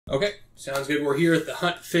Okay, sounds good. We're here at the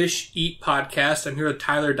Hunt, Fish, Eat podcast. I'm here with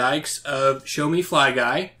Tyler Dykes of Show Me Fly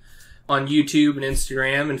Guy on YouTube and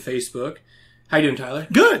Instagram and Facebook. How you doing, Tyler?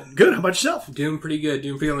 Good. How about yourself? Doing pretty good.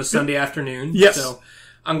 Doing pretty good on a Sunday afternoon. Yes. So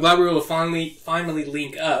I'm glad we were able to finally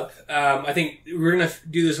link up. I think we're going to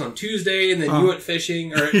do this on Tuesday, and then you went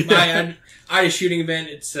fishing, or I had a shooting event.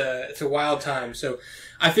 It's a wild time. So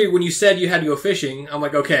I figured when you said you had to go fishing, I'm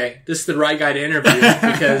like, okay, this is the right guy to interview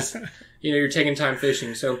because you're taking time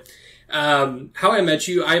fishing. So how I met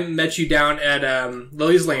you down at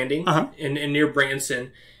Lily's Landing in near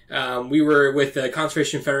Branson. We were with the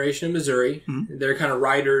Conservation Federation of Missouri. Mm-hmm. They're kind of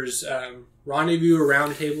riders rendezvous or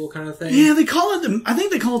round table kind of thing. Yeah, I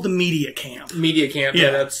think they call it the media camp. Media camp.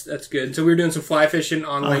 Yeah, that's good. So we were doing some fly fishing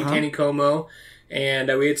on Lake Taneycomo,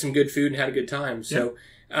 and we had some good food and had a good time. So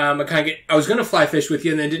I was going to fly fish with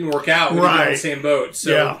you, and then it didn't work out. We were on the same boat.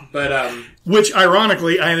 So, but which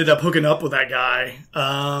ironically, I ended up hooking up with that guy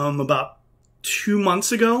about 2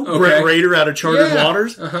 months ago. Okay. Brett Rader out of Chartered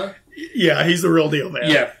Waters. Uh-huh. Yeah, he's the real deal, man.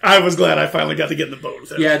 Yeah. I was glad I finally got to get in the boat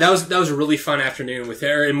with him. Yeah, that was a really fun afternoon with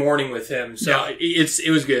her and morning with him. So it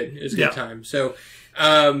was good. It was a good time. So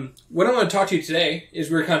what I want to talk to you today is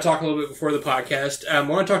we were kind of talking a little bit before the podcast. I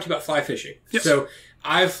want to talk to you about fly fishing. Yes. So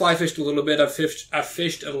I've fly fished a little bit. I've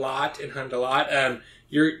fished a lot and hunted a lot.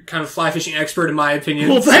 You're kind of fly fishing expert in my opinion.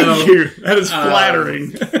 Well, thank you. That is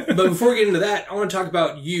flattering. But before we get into that, I want to talk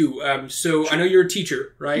about you. So I know you're a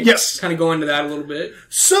teacher, right? Yes. Kind of go into that a little bit.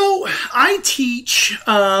 So I teach.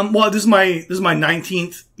 This is my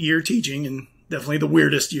 19th year teaching, and definitely the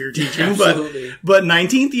weirdest year teaching. Absolutely. But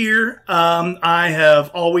 19th year. I have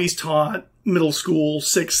always taught middle school,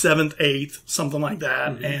 6th, 7th, 8th, something like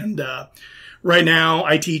that. Mm-hmm. And right now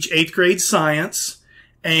I teach 8th grade science.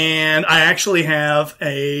 And I actually have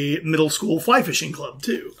a middle school fly fishing club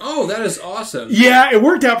too. Oh, that is awesome. Yeah, it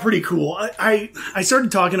worked out pretty cool. I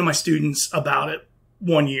started talking to my students about it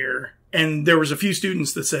one year, and there was a few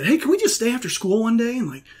students that said, hey, can we just stay after school one day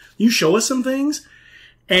and you show us some things?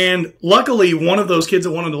 And luckily one of those kids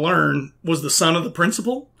that wanted to learn was the son of the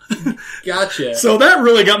principal. Gotcha. So that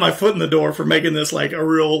really got my foot in the door for making this like a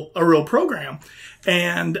real program.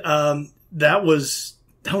 And that was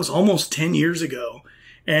almost 10 years ago.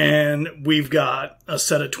 And we've got a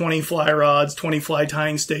set of 20 fly rods, 20 fly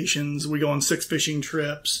tying stations. We go on 6 fishing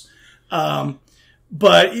trips. But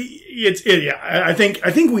I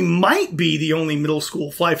think we might be the only middle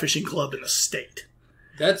school fly fishing club in the state.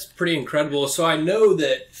 That's pretty incredible. So I know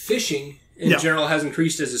that fishing in general has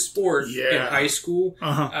increased as a sport in high school,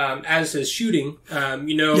 as has shooting. I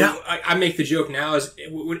make the joke now is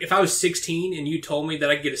if I was 16 and you told me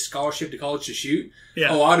that I could get a scholarship to college to shoot,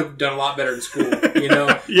 I would have done a lot better in school, And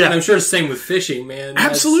I'm sure it's the same with fishing, man.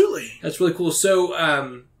 Absolutely. That's really cool.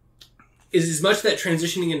 So, is as much of that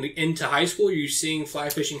transitioning into high school? Are you seeing fly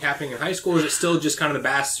fishing happening in high school, or is it still just kind of the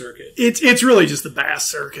bass circuit? It's really just the bass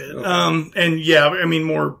circuit. Okay. And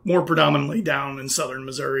more predominantly down in southern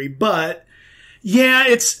Missouri, but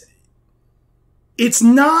it's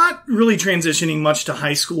not really transitioning much to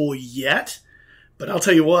high school yet. But I'll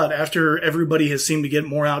tell you what, after everybody has seemed to get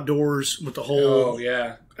more outdoors with the whole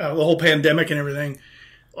the whole pandemic and everything,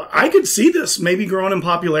 I could see this maybe growing in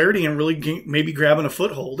popularity and really maybe grabbing a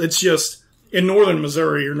foothold. It's just in northern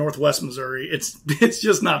Missouri or northwest Missouri, it's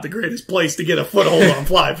just not the greatest place to get a foothold on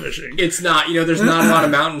fly fishing. It's not. There's not a lot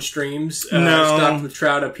of mountain streams stocked with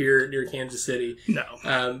trout up here near Kansas City. No.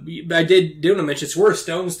 But I did want to mention, it's worth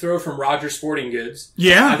stone's throw from Rogers Sporting Goods.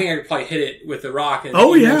 Yeah. I think I could probably hit it with a rock. And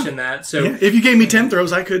mentioned that. So if you gave me 10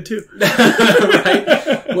 throws, I could too.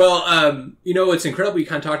 Right. Well, it's incredible. You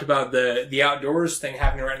kind of talked about the outdoors thing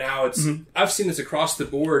happening right now. I've seen this across the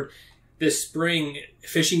board. This spring,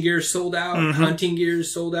 fishing gear is sold out, hunting gear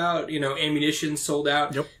is sold out, ammunition sold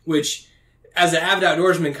out, which as an avid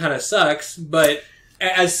outdoorsman kind of sucks, but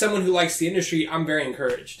as someone who likes the industry, I'm very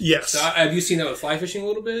encouraged. Yes. So have you seen that with fly fishing a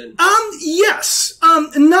little bit? Yes.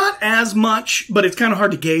 Not as much, but it's kind of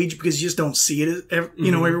hard to gauge because you just don't see it,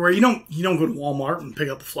 everywhere. You don't go to Walmart and pick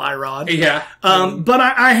up a fly rod. Yeah. But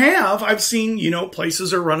I've seen,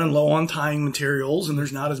 places are running low on tying materials and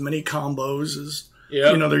there's not as many combos as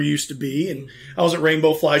there used to be. And I was at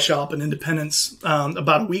Rainbow Fly Shop in Independence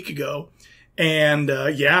about a week ago, and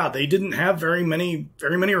they didn't have very many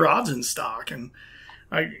rods in stock. And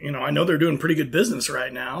I know they're doing pretty good business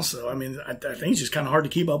right now. So I think it's just kind of hard to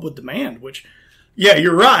keep up with demand. Which,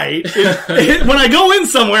 you're right. When I go in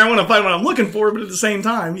somewhere, I want to find what I'm looking for, but at the same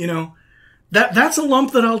time, that's a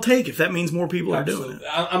lump that I'll take if that means more people are doing it.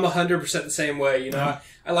 I'm 100% the same way. You know,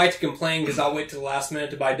 I like to complain because I'll wait till the last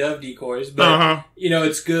minute to buy dove decoys, but you know,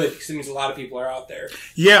 it's good because it means a lot of people are out there.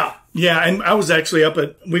 Yeah. And I was actually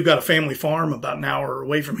we've got a family farm about an hour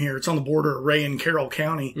away from here. It's on the border of Ray and Carroll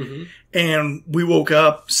County. And we woke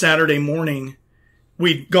up Saturday morning.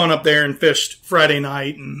 We'd gone up there and fished Friday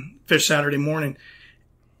night and fished Saturday morning.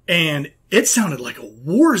 And it sounded like a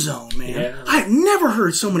war zone, man. Yeah. I've never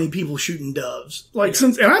heard so many people shooting doves.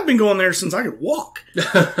 And I've been going there since I could walk.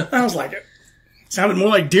 I was like, it sounded more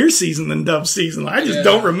like deer season than dove season. I just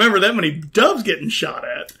don't remember that many doves getting shot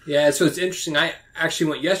at. Yeah, so it's interesting. I actually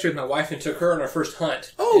went yesterday with my wife and took her on our first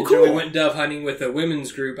hunt. Oh, cool. We went dove hunting with a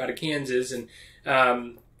women's group out of Kansas, and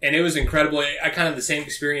it was incredible. I kind of had the same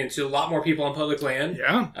experience. A lot more people on public land.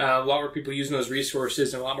 Yeah. A lot more people using those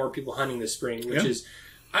resources, and a lot more people hunting this spring, which is...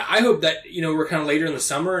 I hope that, you know, we're kind of later in the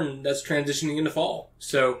summer and that's transitioning into fall.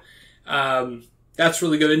 So, that's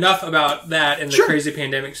really good. Enough about that and the crazy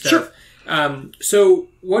pandemic stuff. So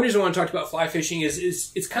one reason I want to talk about fly fishing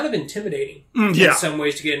is it's kind of intimidating in some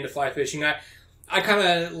ways to get into fly fishing. I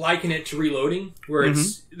kind of liken it to reloading, where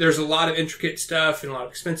there's a lot of intricate stuff and a lot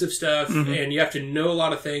of expensive stuff, and you have to know a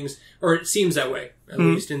lot of things, or it seems that way, at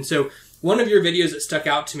least. And so one of your videos that stuck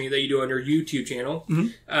out to me that you do on your YouTube channel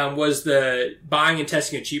was the buying and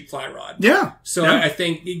testing a cheap fly rod. Yeah. So I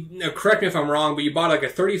think, correct me if I'm wrong, but you bought like a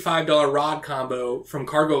 $35 rod combo from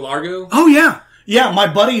Cargo Largo. Oh, yeah. Yeah,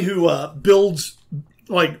 my buddy who builds,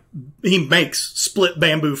 he makes split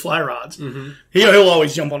bamboo fly rods. He'll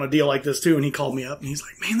always jump on a deal like this, too, and he called me up, and he's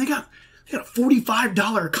like, man, they got a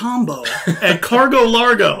 $45 combo at Cargo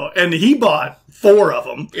Largo, and he bought 4 of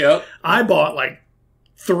them. Yep. I bought,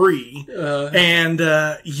 3. And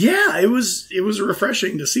it was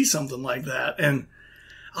refreshing to see something like that. And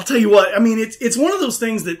I'll tell you what, I mean, it's one of those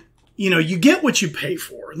things that, you know, you get what you pay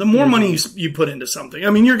for. The more money you put into something,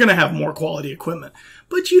 I mean, you're going to have more quality equipment,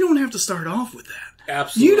 but you don't have to start off with that.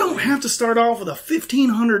 Absolutely. You don't have to start off with a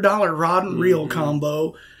 $1,500 rod and reel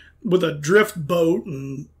combo with a drift boat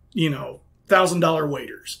and, you know, $1,000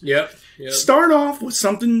 waders. Yep. Start off with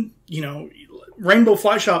something, you know, Rainbow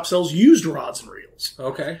Fly Shop sells used rods and reels.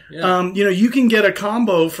 Okay. Yeah. You know, you can get a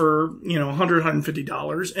combo for, you know, $100,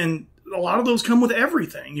 $150, and a lot of those come with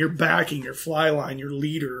everything. Your backing, your fly line, your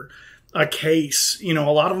leader, a case. You know,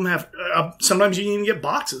 a lot of them have, sometimes you can even get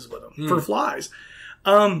boxes with them for flies.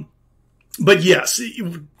 But yes,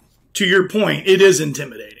 to your point, it is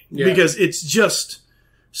intimidating because it's just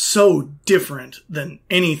so different than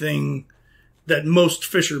anything that most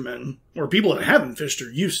fishermen or people that haven't fished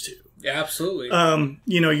are used to. Yeah, absolutely.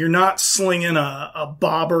 You know, you're not slinging a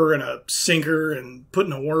bobber and a sinker and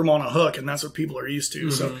putting a worm on a hook, and that's what people are used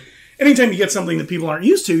to. So anytime you get something that people aren't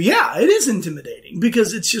used to, it is intimidating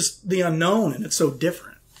because it's just the unknown and it's so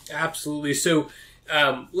different. Absolutely. So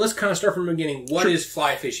let's kind of start from the beginning. What is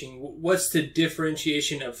fly fishing? What's the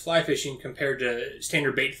differentiation of fly fishing compared to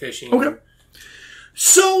standard bait fishing? Okay.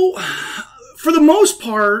 So for the most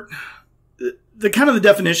part, the kind of the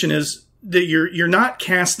definition is that you're not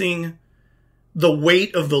casting the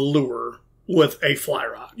weight of the lure with a fly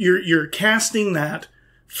rod. You're casting that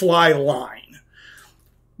fly line.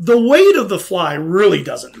 The weight of the fly really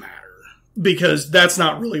doesn't matter because that's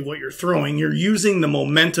not really what you're throwing. You're using the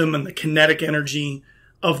momentum and the kinetic energy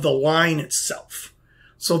of the line itself.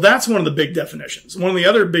 So that's one of the big definitions. One of the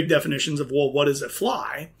other big definitions of, well, what is a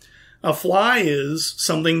fly? A fly is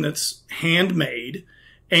something that's handmade,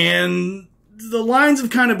 and the lines have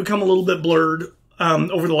kind of become a little bit blurred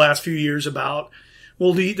over the last few years about,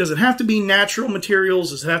 well, does it have to be natural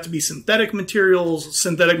materials? Does it have to be synthetic materials?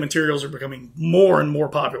 Synthetic materials are becoming more and more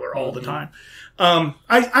popular all the time.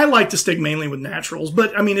 I like to stick mainly with naturals,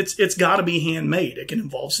 but I mean, it's got to be handmade. It can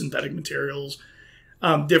involve synthetic materials,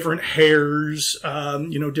 different hairs,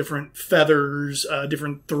 different feathers,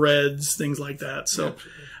 different threads, things like that. So,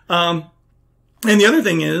 and the other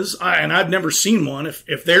thing is, and I've never seen one,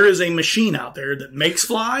 if there is a machine out there that makes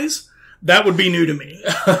flies, that would be new to me.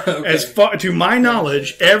 Okay. As far to my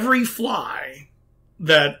knowledge, every fly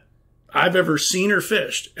that I've ever seen or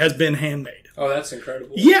fished has been handmade. Oh, that's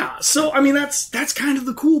incredible. Yeah. So, I mean, that's kind of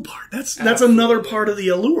the cool part. That's another part of the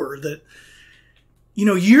allure that, you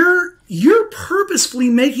know, you're purposefully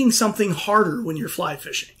making something harder when you're fly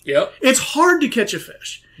fishing. Yep. It's hard to catch a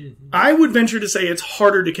fish. I would venture to say it's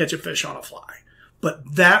harder to catch a fish on a fly,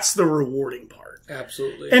 but that's the rewarding part.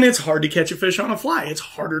 Absolutely. And it's hard to catch a fish on a fly. It's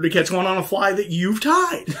harder to catch one on a fly that you've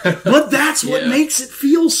tied. But that's what makes it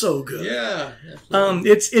feel so good. Yeah.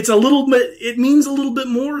 It's a little bit, it means a little bit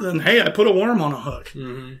more than, hey, I put a worm on a hook.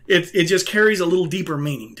 Mm-hmm. It just carries a little deeper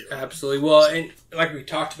meaning to it. Absolutely. Well, and like we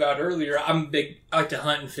talked about earlier, I like to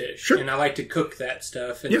hunt and fish. Sure. And I like to cook that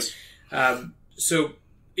stuff. And, yes. So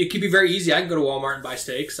it could be very easy. I can go to Walmart and buy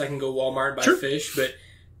steaks. I can go to Walmart and buy fish. But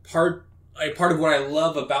part of what I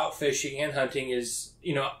love about fishing and hunting is,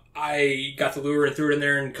 I got the lure and threw it in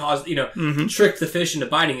there and caused, tricked the fish into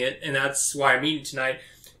biting it. And that's why I'm eating tonight.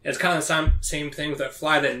 And it's kind of the same thing with that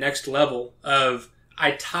fly, that next level of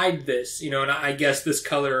I tied this, and I guess this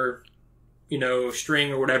color,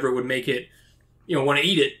 string or whatever would make it, want to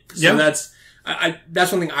eat it. So that's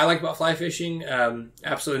one thing I like about fly fishing.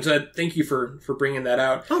 Absolutely. And so thank you for bringing that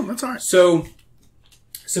out. Oh, that's all right. So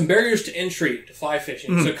some barriers to entry to fly fishing.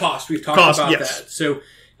 Mm-hmm. So cost, we've talked about that. So,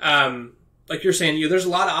 like you're saying, there's a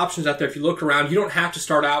lot of options out there. If you look around, you don't have to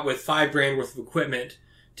start out with $5,000 worth of equipment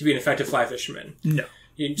to be an effective fly fisherman. No.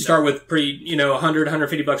 You start with pretty, $100,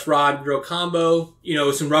 $150 rod, drill combo,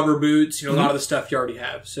 some rubber boots, a lot of the stuff you already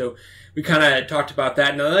have. So we kind of talked about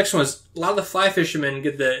that. Now the next one is a lot of the fly fishermen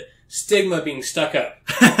get the stigma of being stuck up.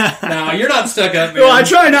 Now you're not stuck up, man. Well, I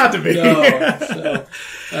try not to be. No.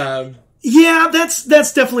 So, yeah, that's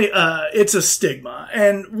definitely, it's a stigma.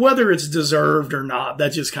 And whether it's deserved or not,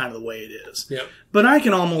 that's just kind of the way it is. Yep. But I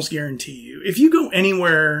can almost guarantee you, if you go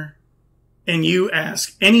anywhere and you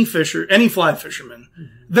ask any fly fisherman,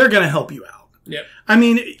 they're going to help you out. Yep. I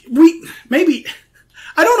mean,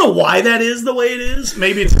 I don't know why that is the way it is.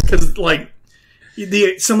 Maybe it's because,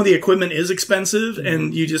 some of the equipment is expensive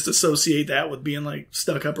and you just associate that with being,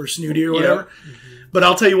 stuck up or snooty or whatever. Yep. Mm-hmm. But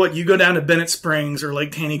I'll tell you what, you go down to Bennett Springs or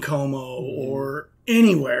Lake Taneycomo or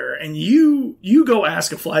anywhere and you go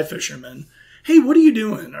ask a fly fisherman, hey, what are you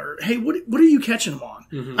doing? Or, hey, what are you catching them on?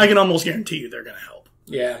 Mm-hmm. I can almost guarantee you they're going to help.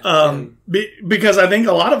 Yeah. Because I think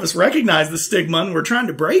a lot of us recognize the stigma and we're trying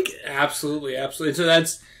to break it. Absolutely. Absolutely. So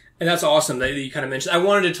that's awesome that you kind of mentioned. I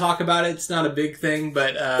wanted to talk about it. It's not a big thing,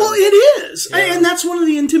 but, well, it is. Yeah. And that's one of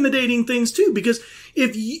the intimidating things too, because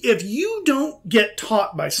if you don't get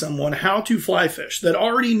taught by someone how to fly fish that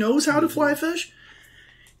already knows how to fly fish,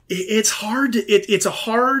 it's a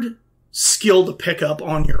hard skill to pick up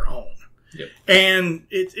on your own. Yep. And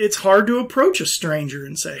it's hard to approach a stranger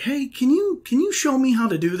and say, hey, can you show me how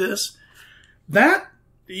to do this?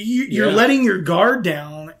 You're letting your guard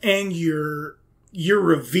down and you're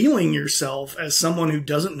revealing yourself as someone who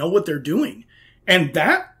doesn't know what they're doing. And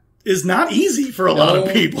that is not easy for a lot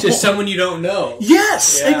of people. To someone you don't know.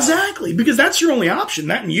 Yes, exactly. Because that's your only option.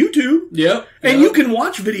 That and YouTube. Yep. And you can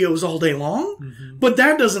watch videos all day long, but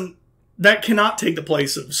that cannot take the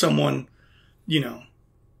place of someone,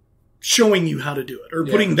 showing you how to do it or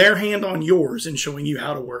putting their hand on yours and showing you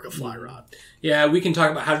how to work a fly rod. Yeah, we can talk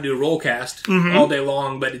about how to do a roll cast all day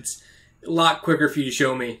long, but it's a lot quicker for you to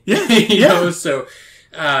show me. Yeah. So,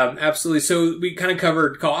 absolutely. So we kind of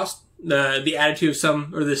covered cost, the attitude of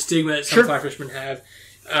some, or the stigma that some fly fishermen have.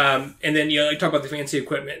 And then, talk about the fancy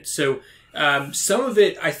equipment. So, some of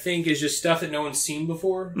it, I think, is just stuff that no one's seen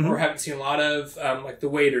before or haven't seen a lot of, like the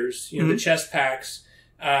waders, the chest packs,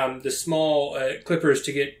 the small clippers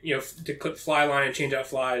to get, to clip fly line and change out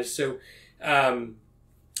flies. So,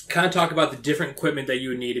 kind of talk about the different equipment that you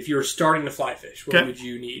would need if you were starting to fly fish. What would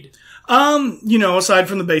you need? Aside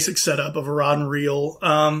from the basic setup of a rod and reel,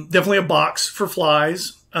 definitely a box for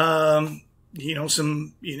flies. If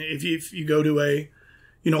you go to a,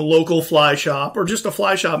 local fly shop or just a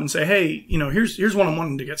fly shop and say, hey, here's what I'm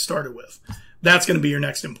wanting to get started with. That's going to be your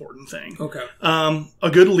next important thing. Okay. A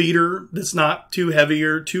good leader that's not too heavy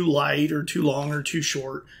or too light or too long or too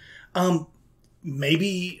short.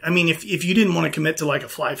 If you didn't want to commit to like a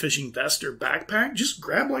fly fishing vest or backpack, just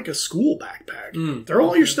grab like a school backpack. Throw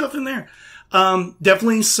all your stuff in there.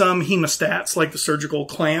 Definitely some hemostats like the surgical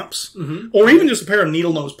clamps or even just a pair of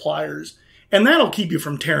needle nose pliers. And that'll keep you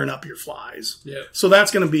from tearing up your flies. Yeah. So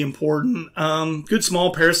that's going to be important. Good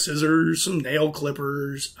small pair of scissors, some nail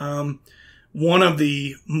clippers. One of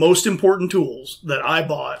the most important tools that I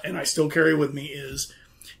bought and I still carry with me is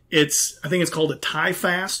I think it's called a tie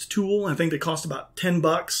fast tool. I think they cost about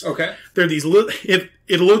 $10. Okay. They're these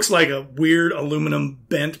it looks like a weird aluminum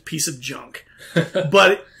bent piece of junk,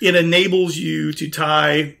 but it enables you to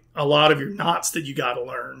tie a lot of your knots that you got to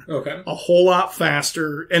learn. Okay. A whole lot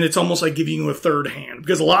faster. And it's almost like giving you a third hand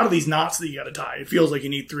because a lot of these knots that you got to tie, it feels like you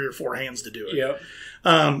need 3 or 4 hands to do it. Yep.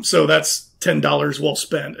 So that's $10 well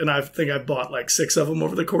spent. And I think I've bought like 6 of them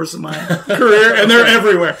over the course of my career and they're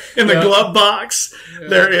everywhere in the glove box. Yeah.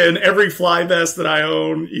 They're in every fly vest that I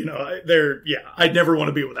own. I'd never want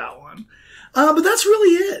to be without one. But that's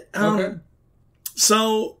really it. Okay.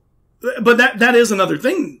 So, but that is another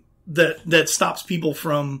thing that stops people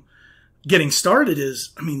from getting started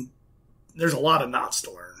is, I mean, there's a lot of knots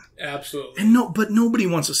to learn. Absolutely. And but nobody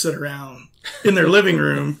wants to sit around in their living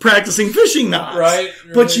room practicing fishing knots. Right.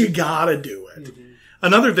 But you gotta do it. Mm-hmm.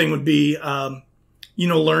 Another thing would be,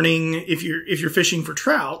 learning if you're fishing for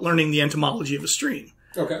trout, learning the entomology of a stream.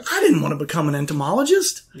 Okay. I didn't want to become an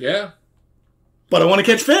entomologist. Yeah. But I want to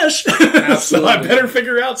catch fish. So I better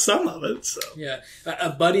figure out some of it. So yeah. A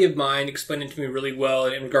buddy of mine explained it to me really well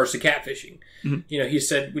in regards to catfishing. Mm-hmm. He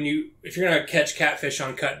said if you're going to catch catfish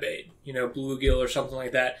on cut bait, bluegill or something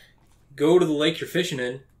like that, go to the lake you're fishing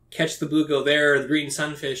in, catch the bluegill there, or the green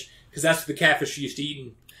sunfish, because that's what the catfish are used to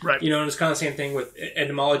eating. Right. And it's kind of the same thing with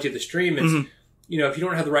entomology of the stream. It's, if you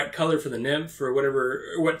don't have the right color for the nymph or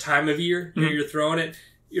what time of year you're throwing it,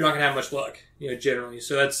 you're not going to have much luck, generally.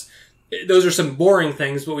 So those are some boring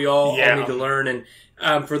things, but we all need to learn.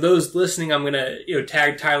 And for those listening, I'm going to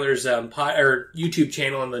tag Tyler's YouTube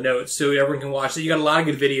channel in the notes so everyone can watch it. You got a lot of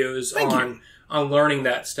good videos on learning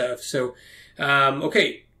that stuff. So,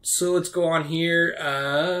 okay. So let's go on here.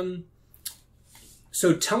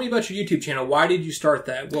 So tell me about your YouTube channel. Why did you start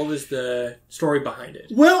that? What was the story behind it?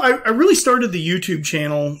 Well, I really started the YouTube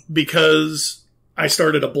channel because I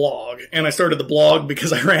started a blog. And I started the blog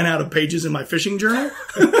because I ran out of pages in my fishing journal.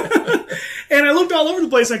 And I looked all over the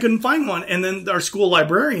place. I couldn't find one. And then our school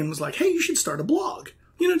librarian was like, hey, you should start a blog.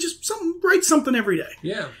 Just write something every day.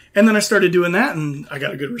 Yeah. And then I started doing that and I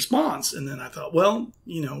got a good response. And then I thought, well,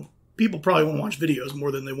 people probably want to watch videos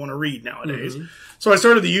more than they want to read nowadays. Mm-hmm. So I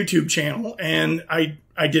started the YouTube channel and I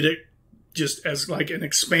did it just as like an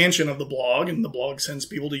expansion of the blog, and the blog sends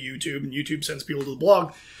people to YouTube and YouTube sends people to the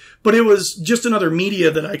blog. But it was just another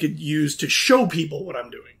media that I could use to show people what I'm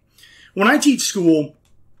doing. When I teach school,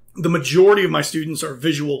 the majority of my students are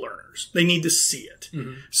visual learners. They need to see it.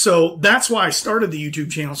 Mm-hmm. So that's why I started the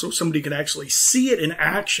YouTube channel, so somebody could actually see it in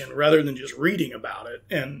action rather than just reading about it.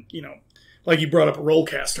 And, like you brought up a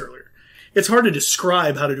rollcast earlier. It's hard to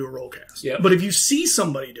describe how to do a rollcast. Yep. But if you see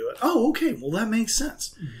somebody do it, okay, well, that makes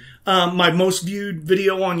sense. Mm-hmm. My most viewed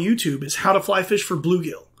video on YouTube is how to fly fish for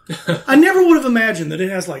bluegill. I never would have imagined that it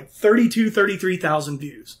has like 33,000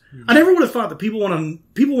 views. Mm-hmm. I never would have thought that people want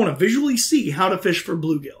to visually see how to fish for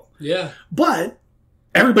bluegill. Yeah. But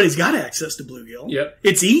everybody's got access to bluegill. Yep.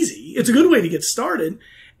 It's easy. It's a good way to get started.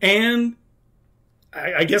 And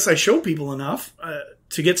I guess I show people enough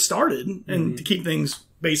to get started and to keep things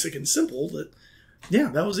basic and simple.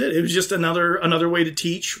 That was it. It was just another way to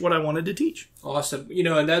teach what I wanted to teach. Awesome.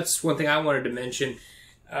 And that's one thing I wanted to mention.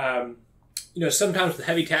 Sometimes with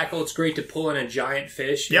heavy tackle, it's great to pull in a giant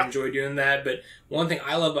fish. I enjoy doing that. But one thing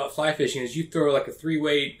I love about fly fishing is you throw like a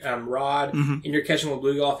 3-weight rod and you're catching a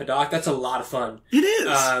bluegill off a dock. That's a lot of fun. It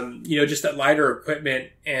is. Just that lighter equipment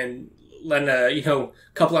and letting a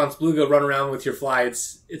couple ounce bluegill run around with your fly.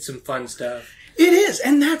 It's some fun stuff. It is.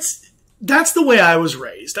 And that's the way I was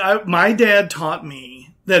raised. My dad taught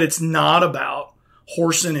me that it's not about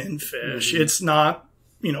horsing in fish. Mm-hmm. It's not,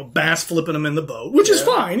 bass flipping them in the boat, which is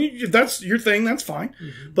fine. If that's your thing, that's fine.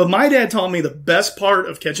 Mm-hmm. But my dad taught me the best part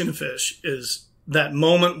of catching a fish is that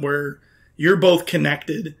moment where you're both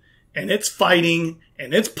connected and it's fighting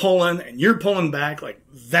and it's pulling and you're pulling back. Like,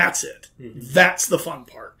 that's it. Mm-hmm. That's the fun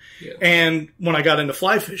part. Yeah. And when I got into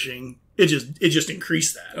fly fishing, it just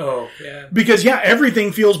increased that. Oh, yeah. Because,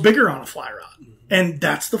 everything feels bigger on a fly rod. Mm-hmm. And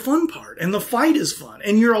that's the fun part. And the fight is fun.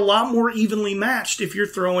 And you're a lot more evenly matched if you're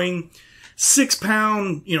throwing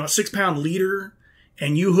 6-pound, a 6-pound leader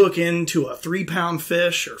and you hook into a 3-pound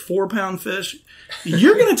fish or 4-pound fish. It's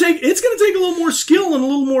going to take a little more skill and a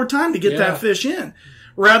little more time to get that fish in.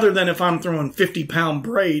 Rather than if I'm throwing 50-pound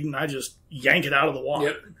braid and I just yank it out of the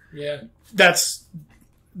water. Yep. Yeah. That's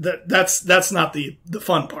not the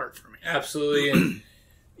fun part for me. Absolutely. And,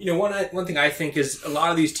 one thing I think is a lot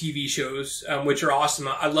of these TV shows, which are awesome.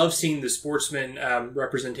 I love seeing the sportsman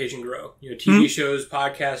representation grow. TV shows,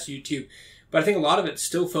 podcasts, YouTube. But I think a lot of it's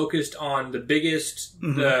still focused on the biggest,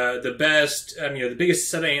 the best, the biggest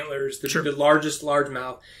set of antlers, the largest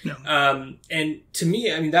largemouth. No. And to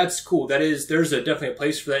me, that's cool. There's definitely a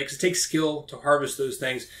place for that because it takes skill to harvest those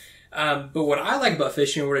things. But what I like about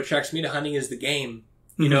fishing and what attracts me to hunting is the game.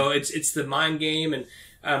 It's the mind game.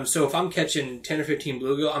 And so if I'm catching 10 or 15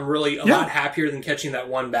 bluegill, I'm really a lot happier than catching that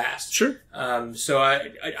one bass. Sure. So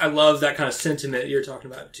I love that kind of sentiment you're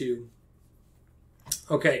talking about too.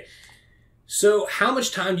 Okay. So how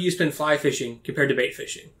much time do you spend fly fishing compared to bait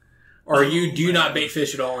fishing? Or do you not bait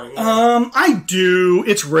fish at all anymore? I do.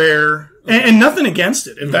 It's rare. Okay. And nothing against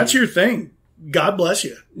it. If that's your thing, God bless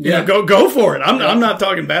you. Yeah. Go for it. I'm not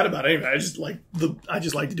talking bad about it. I just like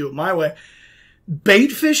to do it my way.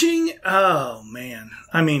 Bait fishing? Oh, man.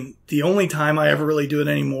 I mean, the only time I ever really do it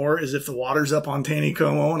anymore is if the water's up on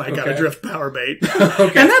Taneycomo and I got a drift power bait.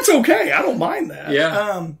 Okay. And that's okay. I don't mind that.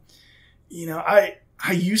 Yeah. You know, I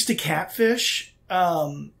used to catfish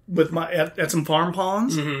with at some farm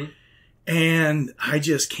ponds, and I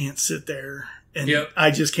just can't sit there and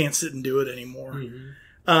I just can't sit and do it anymore.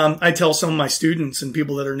 I tell some of my students and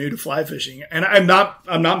people that are new to fly fishing, and I'm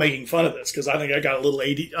not making fun of this because I think I got a little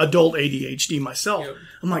adult ADHD myself.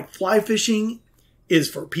 I'm like, fly fishing is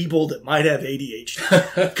for people that might have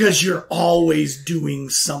ADHD because you're always doing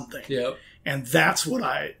something. And that's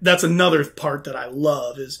another part that I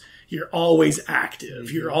love is you're always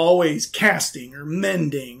active. You're always casting or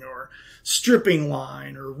mending or stripping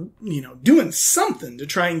line or, you know, doing something to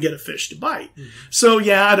try and get a fish to bite. So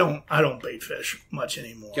yeah, I don't bait fish much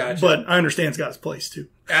anymore. Gotcha. But I understand it's got its place too.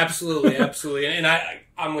 Absolutely. And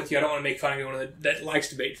I'm with you. I don't want to make fun of anyone that likes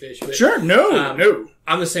to bait fish. But, sure. No.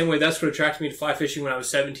 I'm the same way. That's what attracted me to fly fishing when I was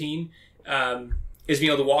 17. Is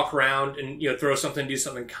being able to walk around and, you know, throw something, do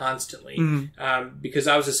something constantly. Because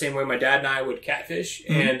I was the same way. My dad and I would catfish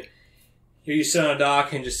and you sit on a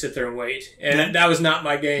dock and just sit there and wait. And that was not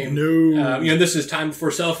my game. No. You know, this is time before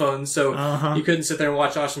cell phones, so you couldn't sit there and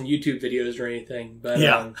watch awesome YouTube videos or anything. But,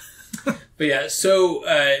 so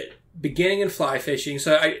beginning in fly fishing.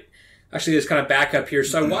 So actually, let's kind of back up here.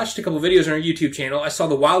 So I watched a couple videos on our YouTube channel. I saw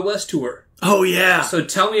the Wild West tour. Oh, yeah. So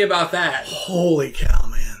tell me about that. Holy cow,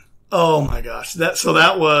 man. Oh, my gosh. That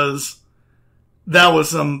was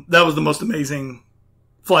the most amazing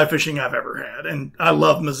fly fishing I've ever had. And I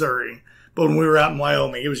love Missouri. But when we were out in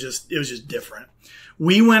Wyoming, it was just different.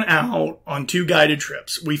 We went out on 2 guided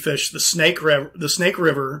trips. We fished the Snake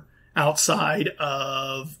River outside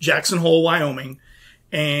of Jackson Hole, Wyoming,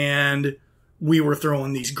 and we were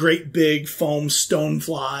throwing these great big foam stone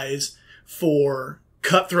flies for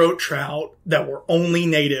cutthroat trout that were only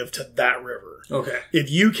native to that river. Okay. If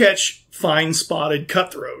you catch fine spotted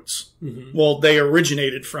cutthroats, well, they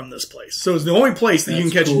originated from this place. So it's the only place that you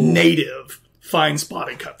can catch native fine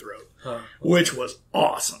spotted cutthroat. Which was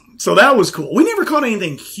awesome. So that was cool. We never caught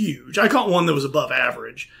anything huge. I caught one that was above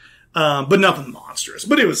average, but nothing monstrous.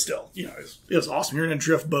 But it was still, you know, it was awesome. You're in a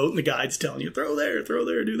drift boat and the guide's telling you, throw there,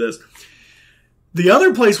 do this. The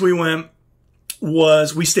other place we went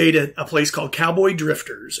was we stayed at a place called Cowboy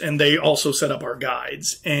Drifters, and they also set up our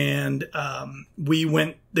guides. And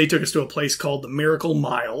they took us to a place called the Miracle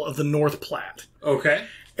Mile of the North Platte. Okay.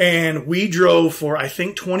 And we drove for, I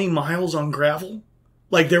think, 20 miles on gravel.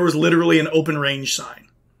 Like, there was literally an open range sign.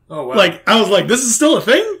 Oh, wow. Like, I was like, this is still a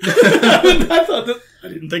thing? I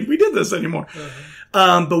didn't think we did this anymore.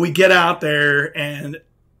 But we get out there, and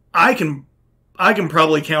I can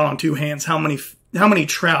probably count on 2 hands how many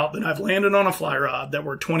trout that I've landed on a fly rod that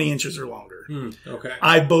were 20 inches or longer. Okay.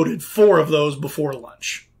 I boated 4 of those before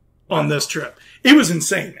lunch on this trip. It was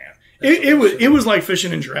insane, man. It was like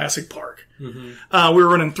fishing in Jurassic Park. We were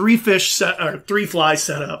running 3 fly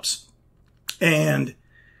setups, and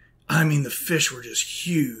I mean, the fish were just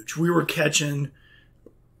huge. We were catching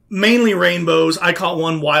mainly rainbows. I caught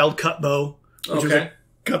one wild cutbow, which was a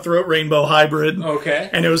cutthroat rainbow hybrid. Okay.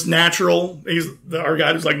 And it was natural. Our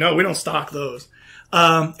guy was like, no, we don't stock those.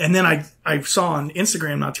 And then I saw on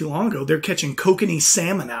Instagram not too long ago, they're catching kokanee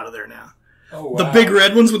salmon out of there now. Oh, wow. The big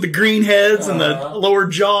red ones with the green heads and the lower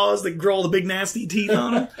jaws that grow all the big nasty teeth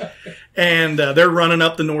on them. And they're running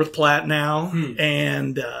up the North Platte now.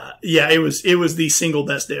 And it was the single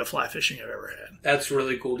best day of fly fishing I've ever had. That's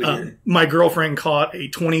really cool to hear. My girlfriend caught a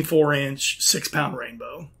 24-inch 6-pound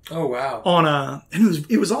rainbow. Oh, wow. And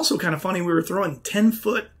it was also kind of funny. We were throwing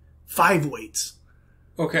 10-foot 5 weights.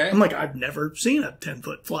 Okay. I'm like, I've never seen a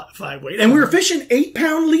 10-foot 5 weight. And we were fishing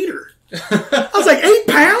 8-pound leader. I was like, 8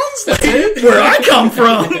 pounds? Like, where I come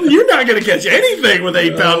from, you're not going to catch anything with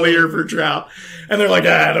 8-pound leader for trout. And they're like,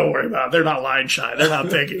 don't worry about it. They're not line shy. They're not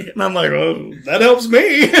picky. And I'm like, well, that helps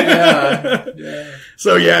me. Yeah.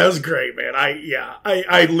 So yeah, it was great, man.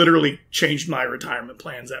 I literally changed my retirement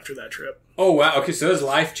plans after that trip. Oh, wow. Okay, so it was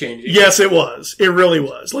life-changing. Yes, it was. It really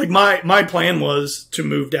was. Like, my plan was to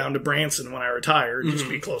move down to Branson when I retired, just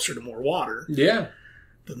be closer to more water. Yeah.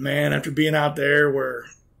 But man, after being out there where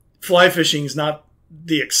fly fishing is not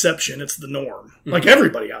the exception, it's the norm. Like,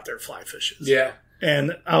 everybody out there fly fishes. Yeah.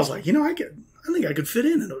 And I was like, I think I could fit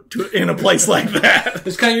in a place like that.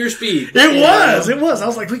 It's kind of your speed. It was. I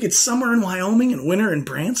was like, we could summer in Wyoming and winter in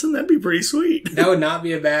Branson. That'd be pretty sweet. That would not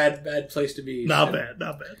be a bad place to be. Not bad.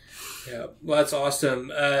 Yeah. Well, that's awesome.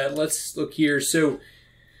 Let's look here. So,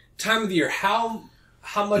 time of the year. How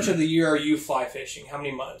much of the year are you fly fishing? How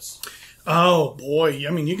many months? Oh boy.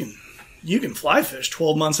 I mean, you can fly fish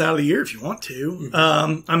 12 months out of the year if you want to.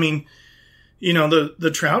 I mean,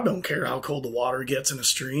 the trout don't care how cold the water gets in a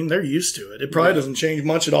stream. They're used to it. It probably doesn't change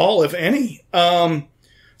much at all, if any.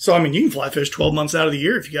 So, I mean, you can fly fish 12 months out of the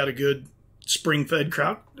year if you got a good spring-fed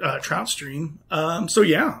trout stream. So,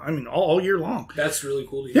 yeah, I mean, all year long. That's really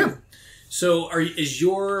cool to hear. Yeah. So, is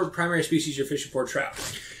your primary species you're fishing for trout?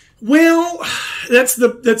 Well, that's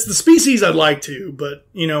the species I'd like to, but,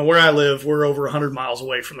 where I live, we're over 100 miles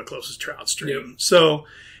away from the closest trout stream. Yep. So,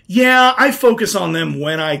 yeah, I focus on them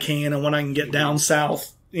when I can and when I can get down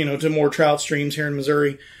south, to more trout streams here in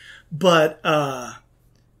Missouri. But,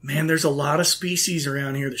 man, there's a lot of species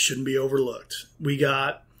around here that shouldn't be overlooked. We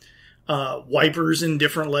got wipers in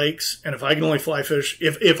different lakes, and if I can only fly fish,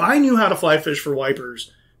 if I knew how to fly fish for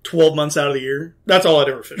wipers 12 months out of the year, that's all I'd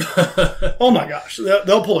ever fish for. Oh my gosh,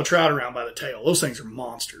 they'll pull a trout around by the tail. Those things are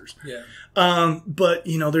monsters. Yeah. But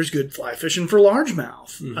there's good fly fishing for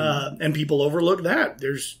largemouth, and people overlook that.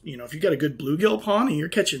 There's, if you got a good bluegill pond and you're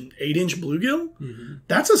catching 8-inch bluegill,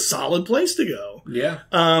 that's a solid place to go. Yeah.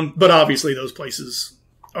 But obviously those places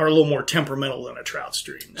are a little more temperamental than a trout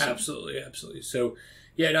stream. So. Absolutely. So,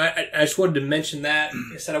 yeah, I just wanted to mention that.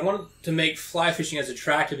 I said I wanted to make fly fishing as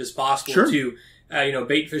attractive as possible to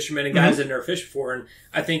bait fishermen and guys that never fished before. And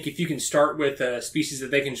I think if you can start with a species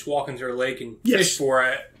that they can just walk into their lake and fish for,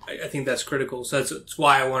 I think that's critical. So that's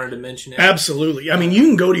why I wanted to mention it. Absolutely. I mean, you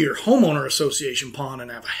can go to your homeowner association pond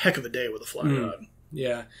and have a heck of a day with a fly rod.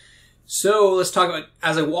 Yeah. So let's talk about,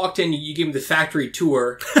 as I walked in, you gave me the factory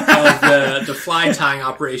tour of the fly tying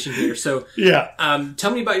operation here. So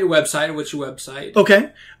tell me about your website. What's your website?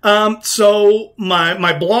 Okay. So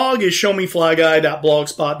my blog is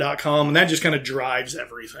showmeflyguy.blogspot.com, and that just kind of drives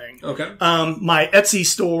everything. Okay. My Etsy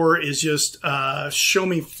store is just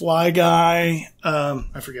showmeflyguy.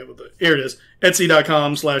 I forget here it is.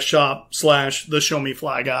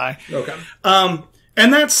 Etsy.com/shop/the-showmeflyguy. Okay.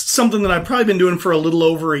 And that's something that I've probably been doing for a little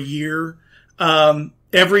over a year. I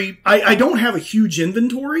don't have a huge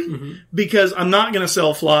inventory because I'm not going to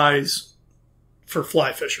sell flies for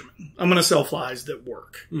fly fishermen. I'm going to sell flies that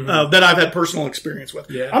work, that I've had personal experience with.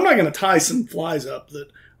 Yeah. I'm not going to tie some flies up that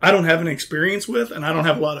I don't have an experience with and I don't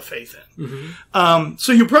have a lot of faith in.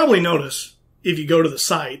 So you'll probably notice if you go to the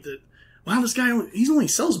site that, wow, this guy, he only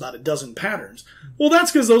sells about a dozen patterns. Well,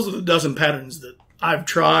 that's because those are the dozen patterns that I've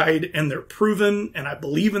tried and they're proven and I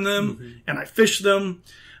believe in them and I fish them.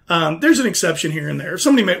 There's an exception here and there. If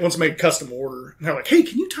somebody wants to make a custom order and they're like, hey,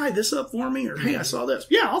 can you tie this up for me? Or, hey, I saw this.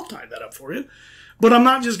 Yeah, I'll tie that up for you. But I'm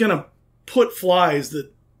not just going to put flies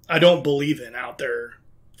that I don't believe in out there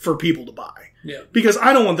for people to buy. Yeah. Because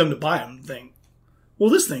I don't want them to buy them and think,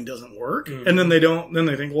 well, this thing doesn't work. And then they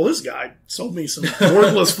think, well, this guy sold me some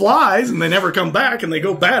worthless flies and they never come back and they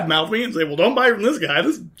go badmouth me and say, well, don't buy from this guy.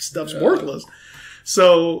 This stuff's worthless.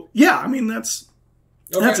 So, yeah, I mean, that's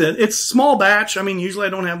it. It's small batch. I mean, usually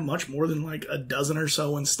I don't have much more than like a dozen or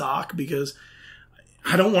so in stock because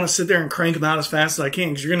I don't want to sit there and crank them out as fast as I can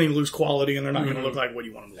because you're going to lose quality and they're not going to look like what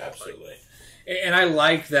you want them to look like. And I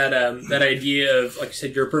like that that idea of, like you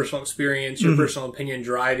said, your personal experience, your personal opinion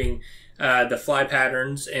driving the fly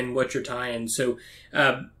patterns and what you're tying. So,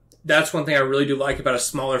 that's one thing I really do like about a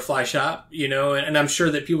smaller fly shop, and I'm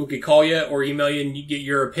sure that people could call you or email you and you get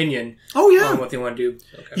your opinion on what they want to do.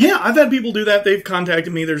 Okay. Yeah, I've had people do that. They've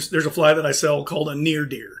contacted me. There's a fly that I sell called a near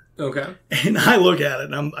deer. Okay. And I look at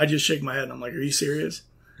it and I just shake my head and I'm like, are you serious?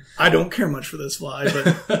 I don't care much for this fly,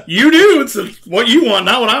 but you do. It's what you want,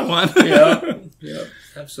 not what I want. Yeah,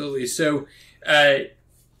 absolutely. So,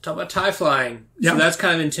 talk about tie flying. So that's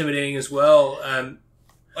kind of intimidating as well.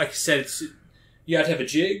 Like I said, you have to have a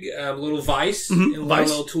jig, a little vise, and a lot of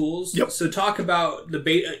little tools. Yep. So talk about the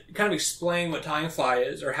bait, kind of explain what tying fly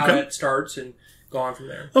is or how that starts and go on from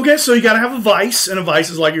there. Okay, so you got to have a vise, and a vise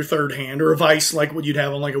is like your third hand, or a vise like what you'd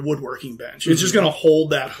have on like a woodworking bench. It's just going to hold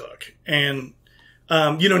that hook, and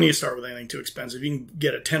you don't need to start with anything too expensive. You can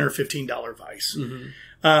get a $10 or $15 vise. You're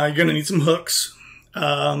going to need some hooks. You're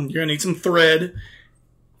going to need some thread.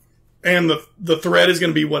 And the thread is going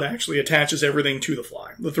to be what actually attaches everything to the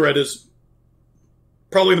fly. The thread is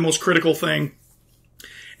probably the most critical thing.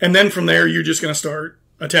 And then from there, you're just going to start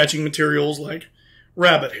attaching materials like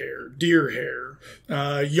rabbit hair, deer hair,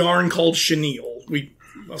 yarn called chenille.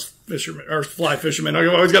 Us fishermen, or fly fishermen, I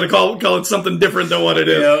always got to call it something different than what it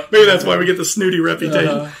is. Yeah. Maybe that's why we get the snooty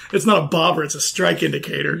reputation. It's not a bobber, it's a strike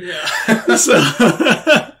indicator. Yeah.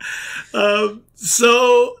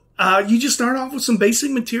 So you just start off with some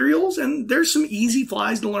basic materials, and there's some easy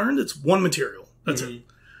flies to learn. That's one material. That's it.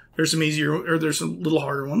 There's some easier, or there's some little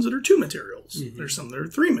harder ones that are 2 materials. There's some that are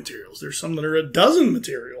 3 materials. There's some that are a dozen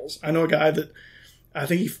materials. I know a guy that I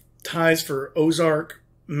think he ties for Ozark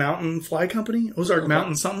Mountain Fly Company, Ozark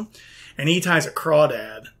Mountain something, and he ties a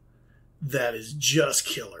crawdad that is just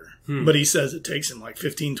killer. But he says it takes him like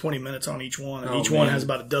 15, 20 minutes on each one, and each one has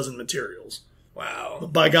about a dozen materials. Wow.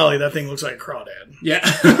 But by golly, that thing looks like a crawdad. Yeah.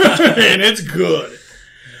 And it's good.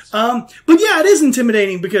 But yeah, it is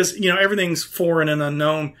intimidating because, everything's foreign and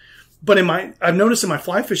unknown. But I've noticed in my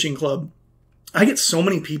fly fishing club, I get so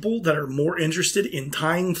many people that are more interested in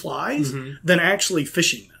tying flies than actually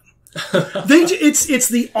fishing them. It's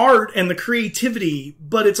the art and the creativity,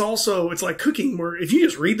 but it's like cooking, where if you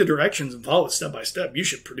just read the directions and follow it step by step, you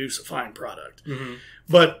should produce a fine product.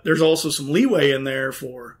 But there's also some leeway in there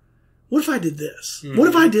for, what if I did this? What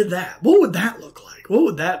if I did that? What would that look like? What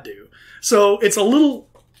would that do? So it's a little,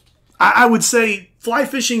 I would say fly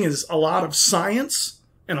fishing is a lot of science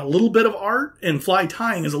and a little bit of art, and fly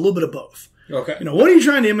tying is a little bit of both. Okay. What are you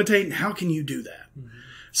trying to imitate, and how can you do that?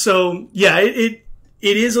 So yeah, it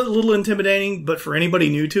is a little intimidating, but for anybody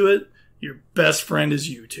new to it, your best friend is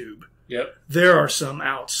YouTube. Yep. There are some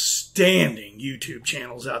outstanding YouTube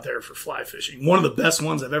channels out there for fly fishing. One of the best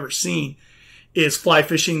ones I've ever seen is Fly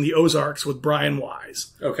Fishing the Ozarks with Brian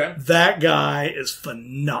Wise. Okay. That guy is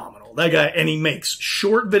phenomenal. That guy, and he makes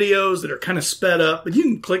short videos that are kind of sped up, but you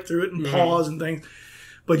can click through it and pause and things.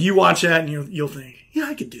 But you watch that and you'll think, yeah,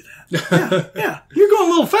 I could do that. Yeah. You're going a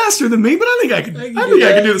little faster than me, but I think I could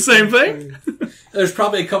do the same thing. There's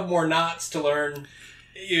probably a couple more knots to learn,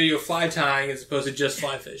 fly tying as opposed to just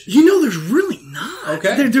fly fishing. There's really not.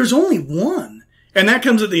 Okay. There's only one. And that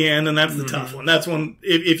comes at the end, and that's the tough one. That's one,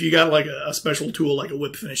 if you got like a special tool, like a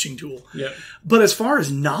whip finishing tool. Yeah. But as far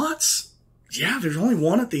as knots, yeah, there's only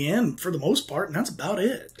one at the end for the most part, and that's about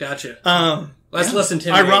it. Gotcha. That's less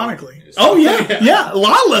intimidating. Ironically. Oh, yeah. A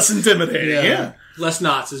lot less intimidating, yeah. Less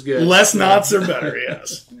knots is good. Less knots are better,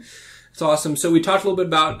 yes. It's awesome. So we talked a little bit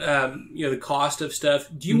about, the cost of stuff.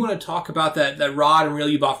 Do you want to talk about that rod and reel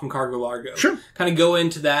you bought from Cargo Largo? Sure. Kind of go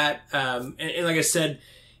into that. And like I said,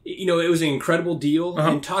 it was an incredible deal.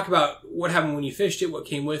 And talk about what happened when you fished it, what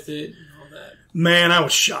came with it, and all that. Man, I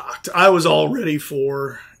was shocked. I was all ready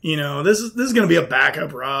for, this is going to be a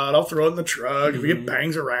backup rod. I'll throw it in the truck. If it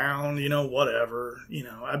bangs around, whatever.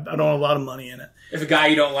 I don't have a lot of money in it. If a guy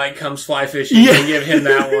you don't like comes fly fishing, you can give him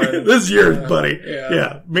that one. This is yours, buddy.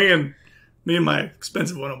 Yeah. Me and my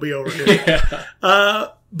expensive one will be over here.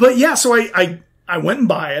 But yeah, so I went and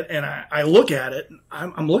buy it, and I look at it.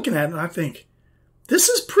 I'm looking at it, and I think, this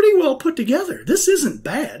is pretty well put together. This isn't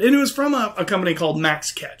bad. And it was from a company called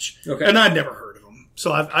Max Catch. Okay. And I'd never heard of them.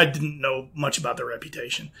 So I didn't know much about their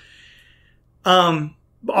reputation.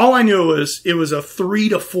 All I knew was it was a 3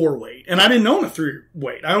 to 4 weight. And I didn't own a 3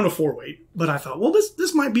 weight. I own a 4 weight. But I thought, well,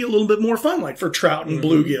 this might be a little bit more fun, like for trout and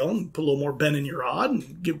bluegill, and put a little more bend in your rod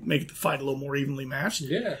and make the fight a little more evenly matched.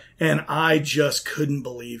 Yeah. And I just couldn't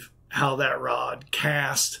believe how that rod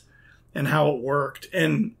cast and how it worked.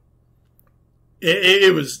 And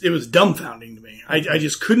it was dumbfounding to me. I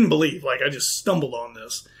just couldn't believe, I just stumbled on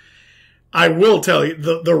this. I will tell you,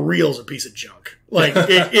 the reel's a piece of junk.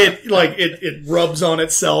 It rubs on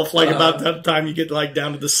itself, about that time you get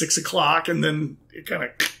down to the 6 o'clock, and then it kind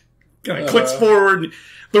of clicks forward.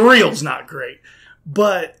 The reel's not great.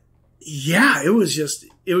 But yeah, it was just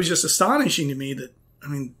astonishing to me that,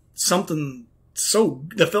 something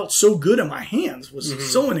that felt so good in my hands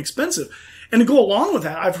was so inexpensive. And to go along with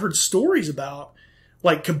that, I've heard stories about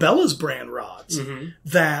Cabela's brand rods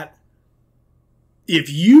that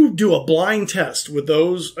if you do a blind test with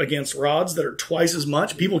those against rods that are twice as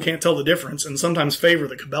much, people can't tell the difference and sometimes favor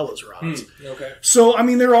the Cabela's rods. Okay. So,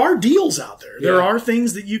 there are deals out there. Yeah. There are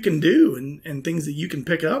things that you can do and things that you can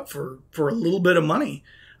pick up for a little bit of money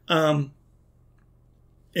and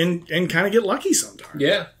kind of get lucky sometimes.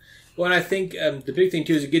 Yeah. Well, and I think the big thing,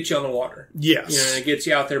 too, is it gets you on the water. Yes. It gets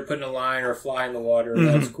you out there putting a line or a fly in the water, and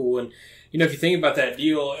that's cool. And, if you think about that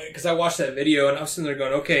deal, because I watched that video, and I was sitting there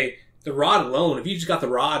going, okay, the rod alone, if you just got the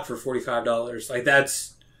rod for $45,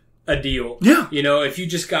 that's a deal. Yeah. If you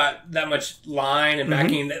just got that much line and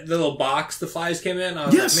backing, the little box the flies came in, I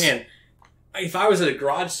was like, man, if I was at a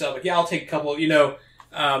garage sale, I'll take a couple, so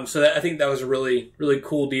I think that was a really, really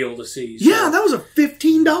cool deal to see. So. Yeah, that was a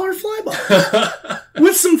 $15 fly box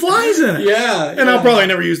with some flies in it. Yeah. And I'll probably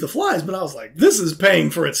never use the flies, but I was like, this is paying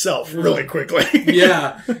for itself really quickly.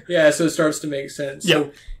 Yeah. So it starts to make sense.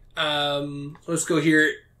 Yep. So let's go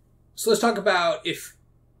here. So let's talk about if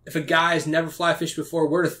a guy has never fly fished before,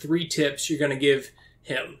 what are 3 tips you're going to give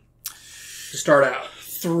him to start out?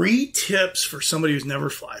 3 tips for somebody who's never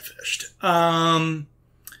fly fished.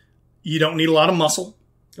 You don't need a lot of muscle.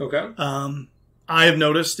 Okay. I have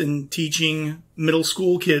noticed in teaching middle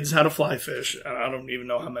school kids how to fly fish, and I don't even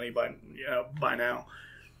know how many by now,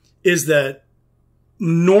 is that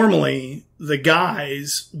normally the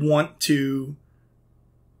guys want to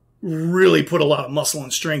really put a lot of muscle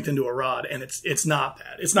and strength into a rod, and it's not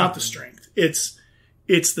that. It's not the strength. It's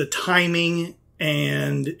the timing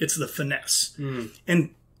and it's the finesse.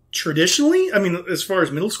 And traditionally, I mean, as far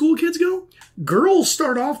as middle school kids go, girls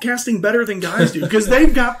start off casting better than guys do because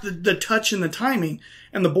they've got the touch and the timing,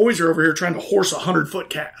 and the boys are over here trying to horse 100-foot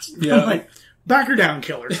cast. Yeah. I'm like, back her down,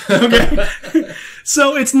 killer. Okay.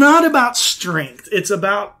 So it's not about strength. It's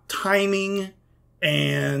about timing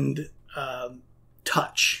and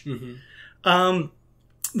touch. The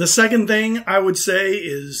second thing I would say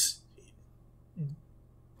is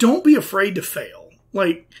don't be afraid to fail.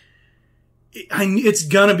 Like, it's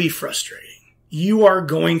gonna be frustrating. You are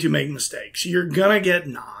going to make mistakes. You're gonna get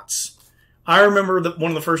knots. I remember that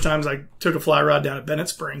one of the first times I took a fly rod down at Bennett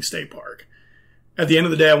Springs State Park. At the end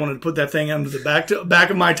of the day, I wanted to put that thing under the back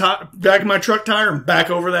of my truck tire and back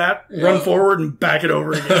over that, run forward and back it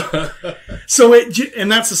over again. So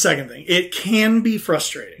and that's the second thing. It can be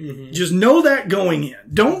frustrating. Just know that going in.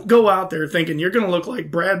 Don't go out there thinking you're going to look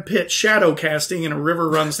like Brad Pitt shadow casting and a river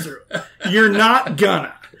runs through it. You're not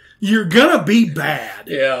gonna. You're gonna be bad.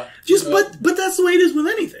 Yeah. But that's the way it is with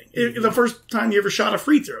anything. The first time you ever shot a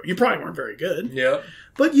free throw, you probably weren't very good. Yeah.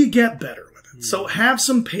 But you get better. So have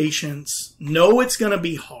some patience, know it's going to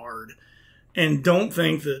be hard, and don't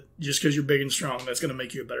think that just because you're big and strong, that's going to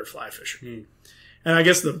make you a better fly fisher. And I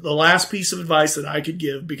guess the last piece of advice that I could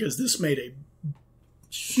give, because this made a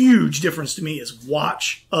huge difference to me, is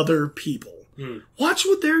watch other people. Watch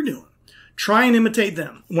what they're doing. Try and imitate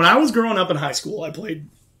them. When I was growing up in high school, I played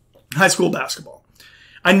high school basketball.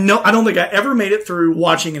 I don't think I ever made it through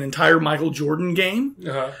watching an entire Michael Jordan game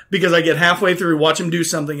because I get halfway through, watch him do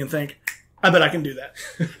something and think, I bet I can do that.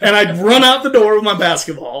 And I'd run out the door with my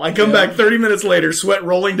basketball. I'd come back 30 minutes later, sweat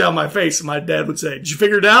rolling down my face, and my dad would say, "Did you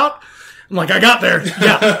figure it out?" I'm like, "I got there.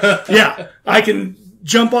 Yeah. I can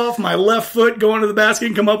jump off my left foot, go into the basket,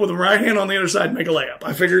 and come up with a right hand on the other side and make a layup.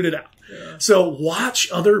 I figured it out." Yeah. So watch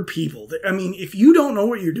other people. I mean, if you don't know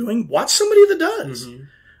what you're doing, watch somebody that does.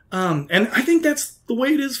 And I think that's the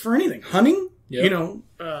way it is for anything. Hunting,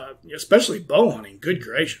 especially bow hunting, good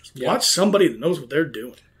gracious. Watch somebody that knows what they're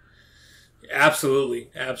doing. Absolutely.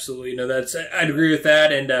 I'd agree with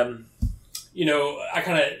that. And,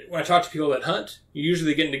 when I talk to people that hunt, you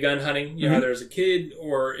usually get into gun hunting, either as a kid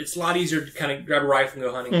or it's a lot easier to kind of grab a rifle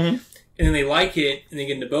and go hunting. And then they like it and they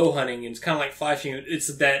get into bow hunting, and it's kind of like fly fishing. It's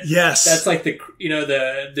that, that's like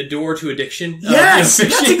the door to addiction. Yes,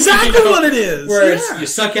 that's exactly what it is. Where you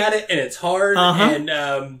suck at it and it's hard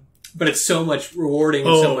but it's so much rewarding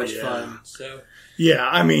and so much fun. So,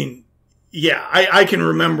 I can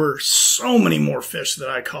remember so many more fish that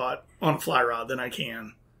I caught on a fly rod than I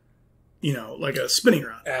can, like a spinning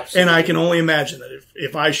rod. Absolutely. And I can only imagine that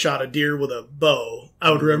if I shot a deer with a bow,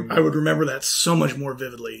 I would remember that so much more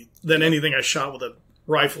vividly than anything I shot with a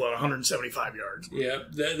rifle at 175 yards. Yeah.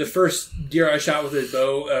 The first deer I shot with a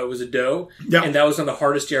bow was a doe. Yeah. And that was one of the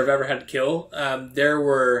hardest deer I've ever had to kill.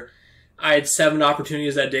 I had 7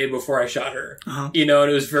 opportunities that day before I shot her, and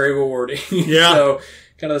it was very rewarding. Yeah. So,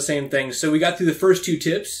 kind of the same thing. So we got through the first 2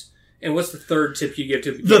 tips. And what's the third tip you give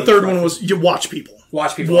to? The third one was you watch people.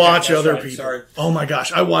 Watch people. Watch other people. Sorry. Oh my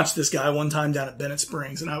gosh. I watched this guy one time down at Bennett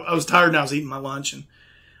Springs, and I was tired and I was eating my lunch, and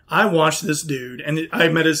I watched this dude, and I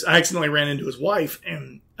accidentally ran into his wife,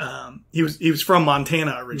 and he was from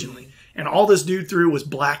Montana originally, and all this dude threw was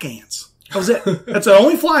black ants. That was it. That's the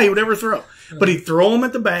only fly he would ever throw. But he'd throw them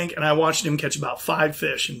at the bank, and I watched him catch about 5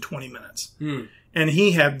 fish in 20 minutes. And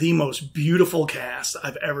he had the most beautiful cast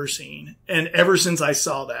I've ever seen. And ever since I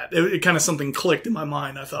saw that, it kind of something clicked in my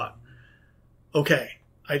mind. I thought, okay,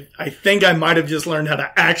 I think I might have just learned how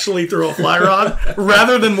to actually throw a fly rod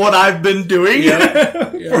rather than what I've been doing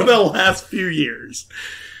for the last few years.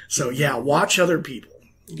 So watch other people.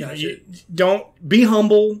 Don't be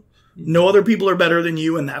humble. No other people are better than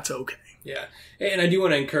you, and that's okay. Yeah. And I do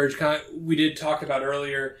want to encourage, we did talk about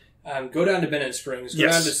earlier, go down to Bennett Springs. Go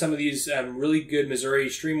down to some of these really good Missouri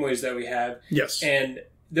streamways that we have. Yes. And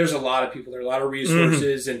there's a lot of people there, a lot of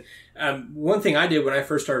resources. And one thing I did when I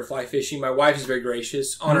first started fly fishing, my wife is very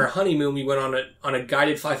gracious. On our honeymoon, we went on a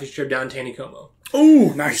guided fly fish trip down Taneycomo.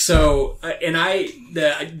 Oh, nice. So,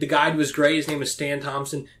 the guide was great. His name was Stan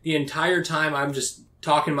Thompson. The entire time, I'm just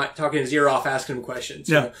talking his ear off, asking him questions.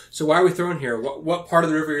 Yeah. So why are we throwing here? What part of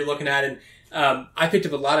the river are you looking at? And I picked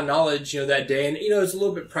up a lot of knowledge, that day, and it's a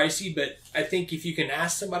little bit pricey, but I think if you can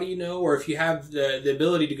ask somebody or if you have the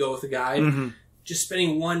ability to go with a guide, just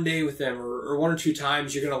spending one day with them or 1 or 2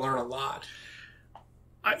 times, you're going to learn a lot.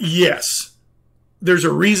 Yes, there's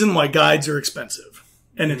a reason why guides are expensive.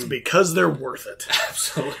 And it's because they're worth it.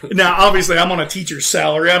 Absolutely. Now, obviously, I'm on a teacher's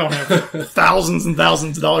salary. I don't have thousands and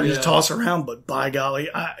thousands of dollars to toss around. But by golly,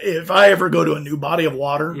 if I ever go to a new body of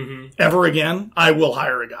water ever again, I will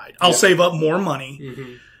hire a guide. I'll save up more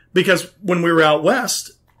money because when we were out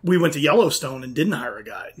west, we went to Yellowstone and didn't hire a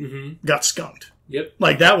guide. Got skunked. Yep.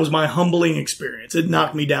 Like, that was my humbling experience. It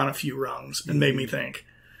knocked me down a few rungs and made me think,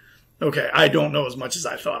 okay, I don't know as much as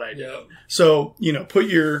I thought I did. Yep. So, put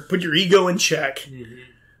your ego in check.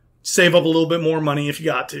 Save up a little bit more money if you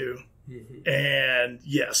got to. And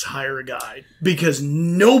yes, hire a guide. Because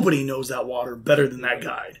nobody knows that water better than that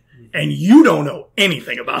guide. And you don't know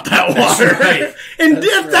anything about that water. Right. And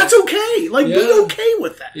that's okay. Like, be okay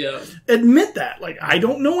with that. Yeah. Admit that. Like, I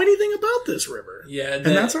don't know anything about this river. Yeah. And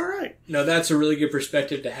that's all right. No, that's a really good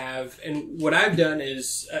perspective to have. And what I've done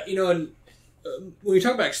is, when we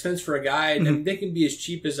talk about expense for a guide, and they can be as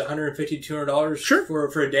cheap as $150, $200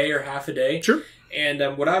 for a day or half a day. Sure.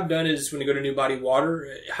 And what I've done is when you go to New Body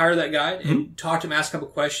Water, hire that guide and talk to him, ask a couple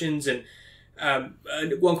questions. And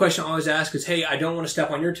one question I always ask is, hey, I don't want to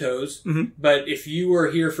step on your toes, but if you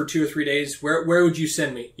were here for 2 or 3 days, where would you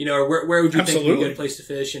send me? Or where would you think would be a good place to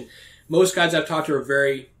fish? And most guides I've talked to are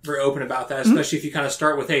very, very open about that, especially if you kind of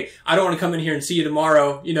start with, hey, I don't want to come in here and see you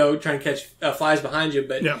tomorrow, trying to catch flies behind you.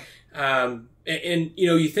 But, and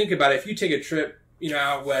you think about it, if you take a trip,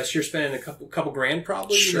 out west, you're spending a couple grand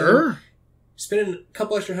probably. Sure. Spending a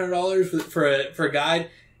couple extra $100 for a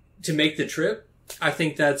guide to make the trip, I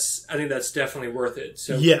think that's definitely worth it.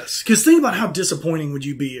 So yes, because think about how disappointing would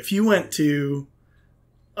you be if you went to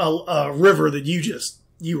a river that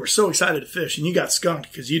you were so excited to fish and you got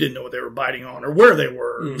skunked because you didn't know what they were biting on or where they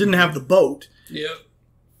were, didn't have the boat. Yep.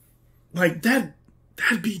 Like that'd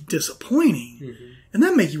be disappointing. And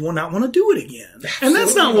that make you not want to do it again. Absolutely. And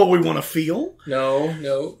that's not what we want to feel.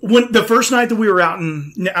 No. When the first night that we were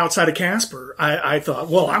outside of Casper, I thought,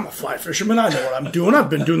 well, I'm a fly fisherman. I know what I'm doing. I've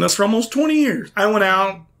been doing this for almost 20 years. I went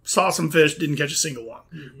out, saw some fish, didn't catch a single one.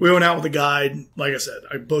 We went out with a guide. Like I said,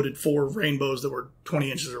 I boated 4 rainbows that were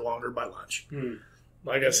 20 inches or longer by lunch.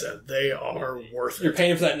 Like I said, they are worth it. You're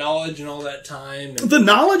paying for that knowledge and all that time. The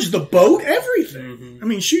knowledge, the boat, everything. I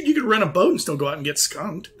mean, shoot, you could rent a boat and still go out and get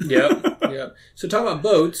skunked. Yep. So talking about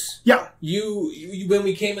boats. Yeah. You when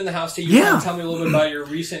we came in the house, you want to tell me a little bit about your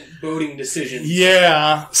recent boating decisions.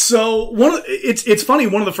 Yeah. So it's funny.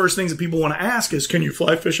 One of the first things that people want to ask is, can you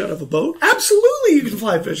fly fish out of a boat? Absolutely, you can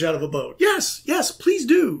fly fish out of a boat. Yes, please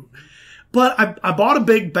do. But I bought a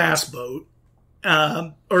big bass boat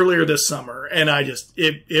earlier this summer, and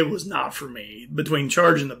it was not for me. Between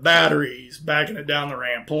charging the batteries, backing it down the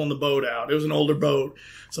ramp, pulling the boat out. It was an older boat.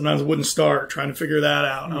 Sometimes it wouldn't start, trying to figure that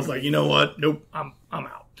out. And I was like, you know what? Nope, I'm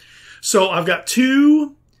out. So I've got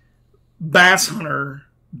 2 bass hunter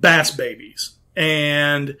bass babies,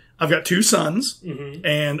 and I've got 2 sons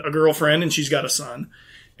and a girlfriend, and she's got a son.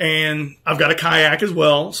 And I've got a kayak as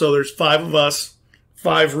well. So there's 5 of us,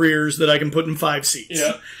 5 rears that I can put in 5 seats.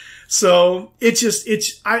 Yeah. So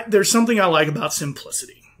there's something I like about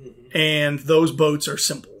simplicity, and those boats are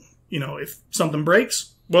simple. If something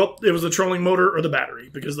breaks, well, it was the trolling motor or the battery,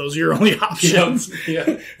 because those are your only options.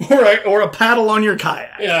 Or a paddle on your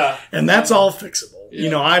kayak. Yeah. And that's all fixable.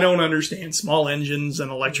 Yeah. I don't understand small engines and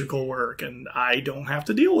electrical work, and I don't have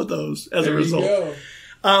to deal with those as a result.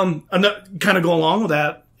 Kind of go along with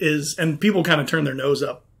that is, and people kind of turn their nose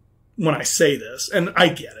up when I say this, and I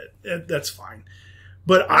get it. That's fine.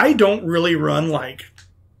 But I don't really run like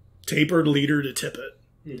tapered leader to tippet.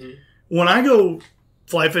 When I go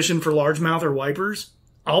fly fishing for largemouth or wipers,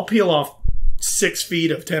 I'll peel off 6 feet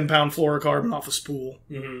of 10-pound fluorocarbon off a spool,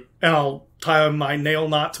 and I'll tie my nail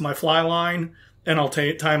knot to my fly line, and I'll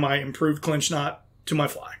tie my improved clinch knot to my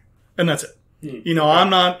fly, and that's it. I'm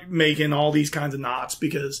not making all these kinds of knots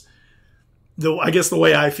because I guess the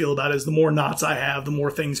way I feel about it is the more knots I have, the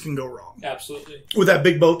more things can go wrong. Absolutely. With that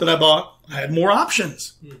big boat that I bought, I had more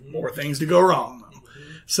options, more things to go wrong.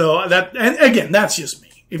 So and again, that's just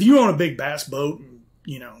me. If you own a big bass boat, and,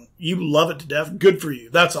 you love it to death, good for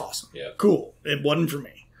you. That's awesome. Yep. Cool. It wasn't for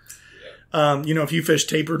me. Yep. If you fish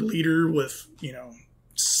tapered leader with,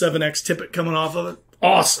 7X tippet coming off of it,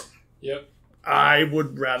 awesome. Yep. I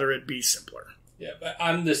would rather it be simpler. Yeah, but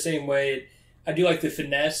I'm the same way. I do like the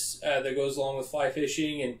finesse that goes along with fly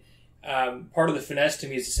fishing, and part of the finesse to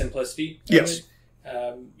me is the simplicity. Yes.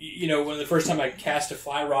 When the first time I cast a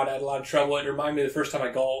fly rod, I had a lot of trouble. It reminded me of the first time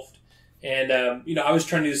I golfed, and I was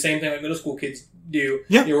trying to do the same thing like middle school kids do.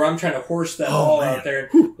 Yeah. Where I'm trying to horse that ball out there.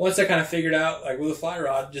 And once I kind of figured out, like with a fly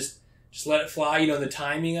rod, just let it fly. The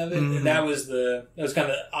timing of it, and that was kind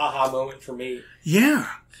of the aha moment for me. Yeah,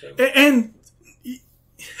 and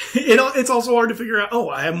it's also hard to figure out, oh,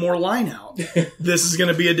 I have more line out. This is going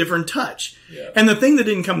to be a different touch. Yeah. And the thing that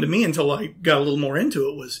didn't come to me until I got a little more into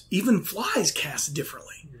it was even flies cast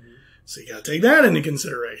differently. Mm-hmm. So you got to take that into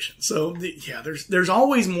consideration. So there's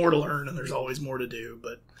always more to learn and there's always more to do,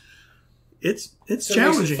 but it's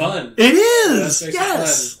challenging. It fun. It is.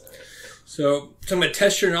 Yes. So I'm going to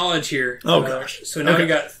test your knowledge here. Oh gosh. So now we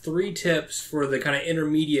got 3 tips for the kind of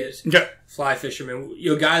intermediate fly fisherman.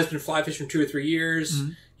 Guy's been fly fishing for 2 or 3 years.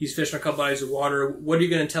 Mm-hmm. He's fishing a couple bodies of water. What are you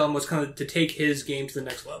going to tell him? What's kind of to take his game to the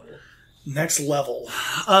next level? Next level.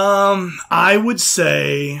 I would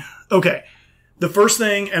say, okay, the first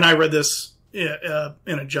thing, and I read this in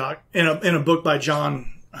a book by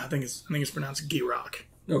John. I think it's pronounced Gierach.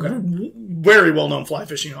 Okay. Very well known fly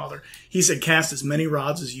fishing author. He said, cast as many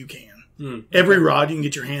rods as you can. Every rod you can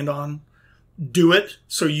get your hand on, do it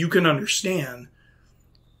so you can understand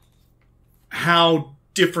how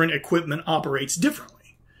different equipment operates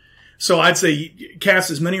differently. So I'd say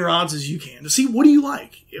cast as many rods as you can to see what do you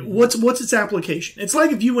like? What's its application? It's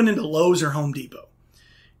like if you went into Lowe's or Home Depot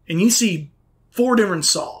and you see 4 different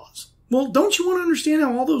saws. Well, don't you want to understand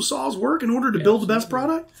how all those saws work in order to build the best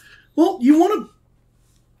product? Well, you want to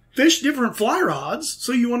fish different fly rods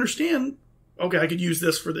so you understand, okay, I could use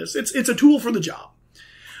this for this. It's a tool for the job.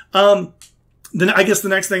 Then I guess the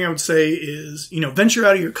next thing I would say is, venture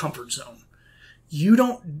out of your comfort zone. You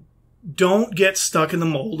don't get stuck in the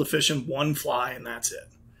mold of fishing one fly and that's it.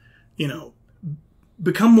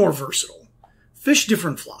 Become more versatile. Fish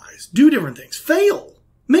different flies. Do different things. Fail.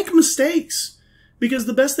 Make mistakes. Because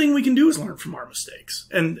the best thing we can do is learn from our mistakes.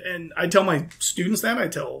 And I tell my students that. I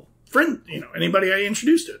tell anybody I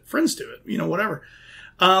introduce to it, friends to it, whatever.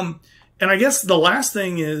 And I guess the last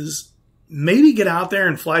thing is maybe get out there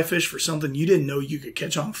and fly fish for something you didn't know you could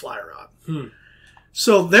catch on a fly rod.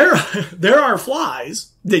 So there are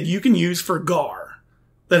flies that you can use for gar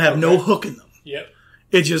that have no hook in them. Yep.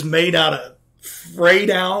 It's just made out of frayed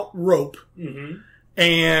out rope. Mm-hmm.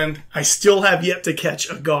 And I still have yet to catch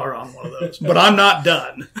a gar on one of those, but I'm not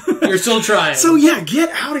done. You're still trying. So get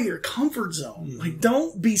out of your comfort zone. Mm-hmm. Like,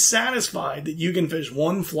 don't be satisfied that you can fish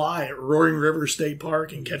one fly at Roaring River State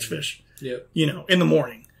Park and catch fish. Yep. In the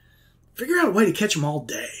morning. Figure out a way to catch them all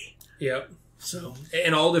day. Yep. So,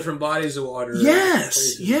 in all different bodies of water.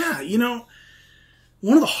 Yes. Yeah.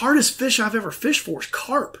 One of the hardest fish I've ever fished for is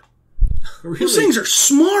carp. Really? Those things are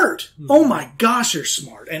smart. Mm-hmm. Oh my gosh, they're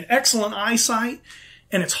smart and excellent eyesight.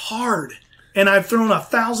 And it's hard. And I've thrown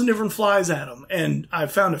 1,000 different flies at them. And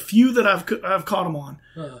I've found a few that I've caught them on.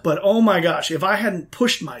 But oh my gosh, if I hadn't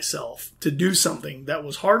pushed myself to do something that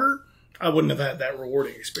was harder, I wouldn't have had that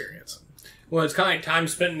rewarding experience. Well, it's kind of like time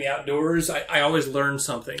spent in the outdoors. I always learn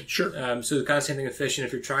something. Sure. So the kind of same thing with fishing.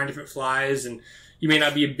 If you're trying different flies and you may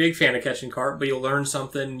not be a big fan of catching carp, but you'll learn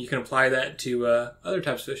something. You can apply that to other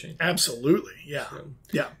types of fishing. Absolutely. Yeah.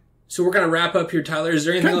 Yeah. So we're going to wrap up here, Tyler. Is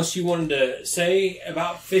there anything else you wanted to say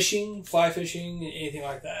about fishing, fly fishing, anything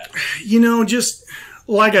like that? Just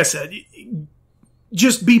like I said,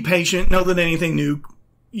 just be patient. Know that anything new,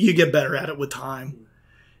 you get better at it with time.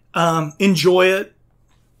 Enjoy it.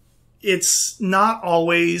 It's not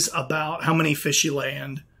always about how many fish you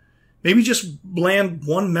land. Maybe just land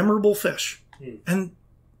one memorable fish. And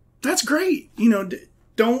that's great.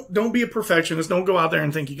 Don't be a perfectionist. Don't go out there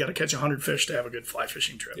and think you got to catch 100 fish to have a good fly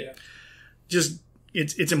fishing trip. Yeah. Just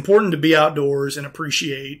it's important to be outdoors and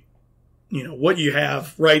appreciate, what you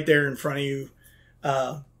have right there in front of you.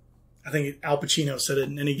 I think Al Pacino said it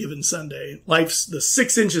in Any Given Sunday. Life's the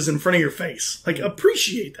 6 inches in front of your face. Like,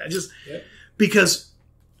 appreciate that. Because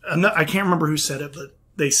I can't remember who said it, but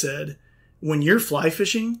they said, when you're fly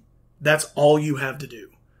fishing, that's all you have to do.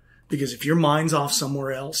 Because if your mind's off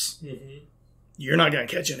somewhere else, you're not going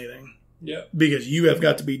to catch anything. Yeah. Because you have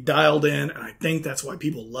got to be dialed in. And I think that's why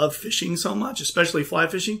people love fishing so much, especially fly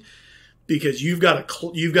fishing, because you've got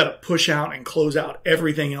to push out and close out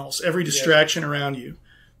everything else, every distraction around you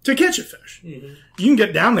to catch a fish. Mm-hmm. You can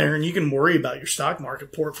get down there and you can worry about your stock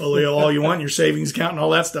market portfolio all you want, your savings account and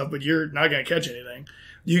all that stuff, but you're not going to catch anything.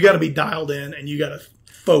 You got to be dialed in and you got to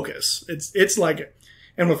focus. It's like,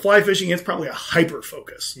 and with fly fishing, it's probably a hyper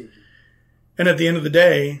focus. Mm-hmm. And at the end of the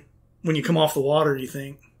day, when you come off the water, you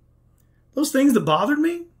think, those things that bothered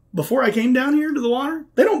me before I came down here to the water,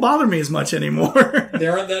 they don't bother me as much anymore. They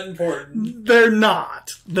aren't that important. They're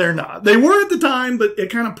not. They were at the time, but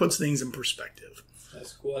it kind of puts things in perspective.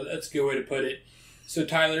 That's cool. That's a good way to put it. So,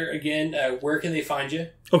 Tyler, again, where can they find you?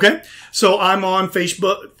 Okay. So, I'm on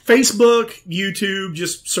Facebook, YouTube.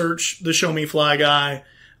 Just search the Show Me Fly Guy.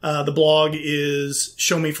 The blog is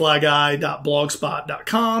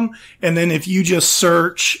showmeflyguy.blogspot.com. And then if you just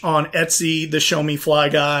search on Etsy, the Show Me Fly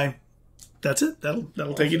Guy, that's it.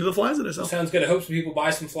 That'll take you to the flies that I sell. Sounds good. I hope some people buy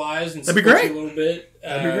some flies and That'd be great. You a little bit.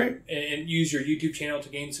 That'd be great. And use your YouTube channel to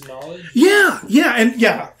gain some knowledge. And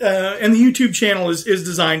the YouTube channel is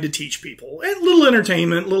designed to teach people and little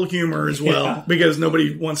entertainment, little humor as well, because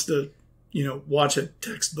nobody wants to, watch a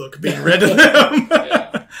textbook being read to them.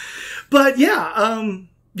 But and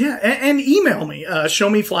email me,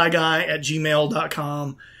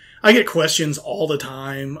 showmeflyguy@gmail.com. I get questions all the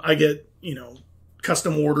time. I get,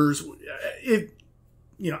 custom orders. I'm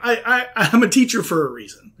a teacher for a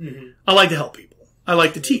reason. Mm-hmm. I like to help people. I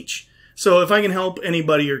like to teach. So if I can help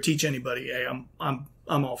anybody or teach anybody, hey, I'm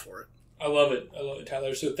all for it. I love it,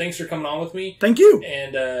 Tyler. So thanks for coming on with me. Thank you.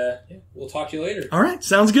 And we'll talk to you later. All right.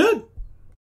 Sounds good.